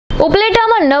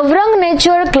ઉપલેટામાં નવરંગ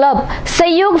nature club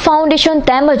સહયોગ foundation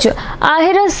તેમજ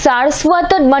આહિર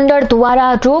સારસ્વત મંડળ દ્વારા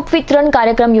રોપ વિતરણ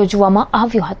કાર્યક્રમ યોજવામાં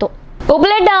આવ્યો હતો।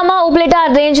 ઉપલેટામાં ઉપલેટા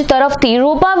રેન્જ તરફથી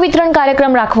રોપા વિતરણ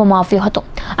કાર્યક્રમ રાખવામાં આવ્યો હતો।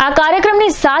 આ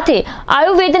કાર્યક્રમની સાથે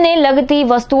આયુર્વેદને લગતી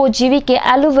વસ્તુઓ જેવી કે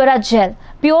એલોવેરા જેલ,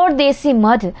 પ્યોર દેશી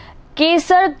મધ,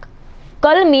 કેસર,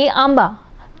 કલમી આંબા,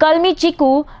 કલમી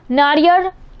ચીકુ,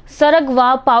 નારિયેળ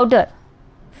સરગવા પાવડર,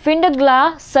 ફિંડગલા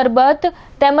શરબત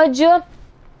તેમજ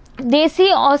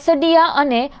દેશી ઔષધિયા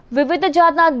અને વિવિધ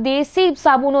જાતના દેશી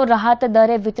સાબુનો રાહત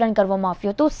દરે વિતરણ કરવામાં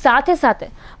આવ્યું હતું। સાથે સાથે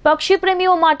પક્ષી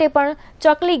પ્રેમીઓ માટે પણ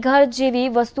ચકલી ઘર જેવી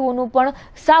વસ્તુઓનું પણ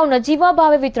સાવ નજીવા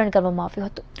ભાવે વિતરણ કરવામાં આવ્યું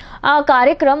હતું। આ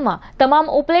કાર્યક્રમમાં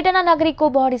તમામ ઉપલેટાના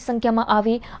નાગરિકો બહોળી સંખ્યામાં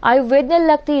આવી આયુર્વેદને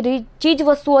લગતી ચીજ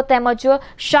વસ્તુઓ તેમજ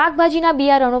શાકભાજીના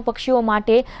બિયારણો પક્ષીઓ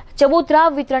માટે ચબૂતરા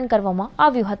વિતરણ કરવામાં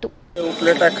આવ્યું હતું।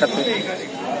 ઉપલેટા ખાતે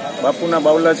બાપુના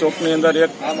બાવલા ચોકની અંદર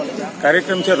એક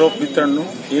કાર્યક્રમ છે રોપ વિતરણનું।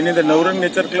 એની અંદર નવરંગ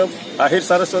નેચર ક્લબ, આહિર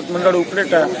સારસ્વત મંડળ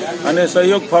ઉપલેટા અને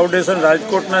સહયોગ ફાઉન્ડેશન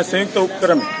રાજકોટના સંયુક્ત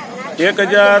ઉપક્રમે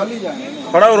 1000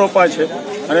 ફળાવ રોપા છે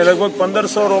અને લગભગ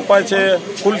 1500 રોપા છે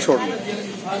ફૂલ છોડ,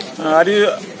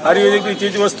 આયુર્વેદિકની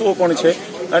ચીજ વસ્તુઓ પણ છે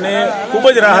અને ખૂબ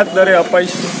જ રાહત દરે અપાય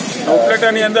છે।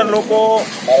 ઉપલેટાની અંદર લોકો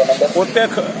પોતે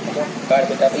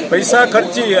પૈસા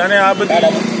ખર્ચી અને આ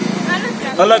બધી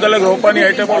અલગ અલગ રોપાની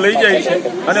આઈટમો લઈ જાય છે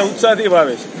અને ઉત્સાહથી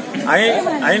વાવે છે।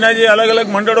 અહીંના જે અલગ અલગ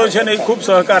મંડળો છે ને એ ખૂબ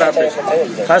સહકાર આપે છે,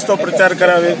 ખાસ તો પ્રચાર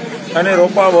કરાવે અને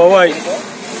રોપા વવાય,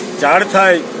 ઝાડ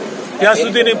થાય ત્યાં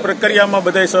સુધીની પ્રક્રિયામાં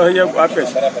બધા સહયોગ આપે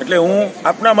છે। એટલે હું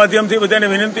આપના માધ્યમથી બધાને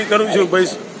વિનંતી કરું છું, ભાઈ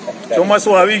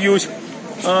ચોમાસું આવી ગયું છે,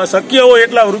 શક્ય હોય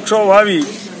એટલા વૃક્ષો વાવી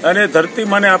અને ધરતી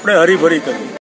માને આપણે હરીભરી કરીએ।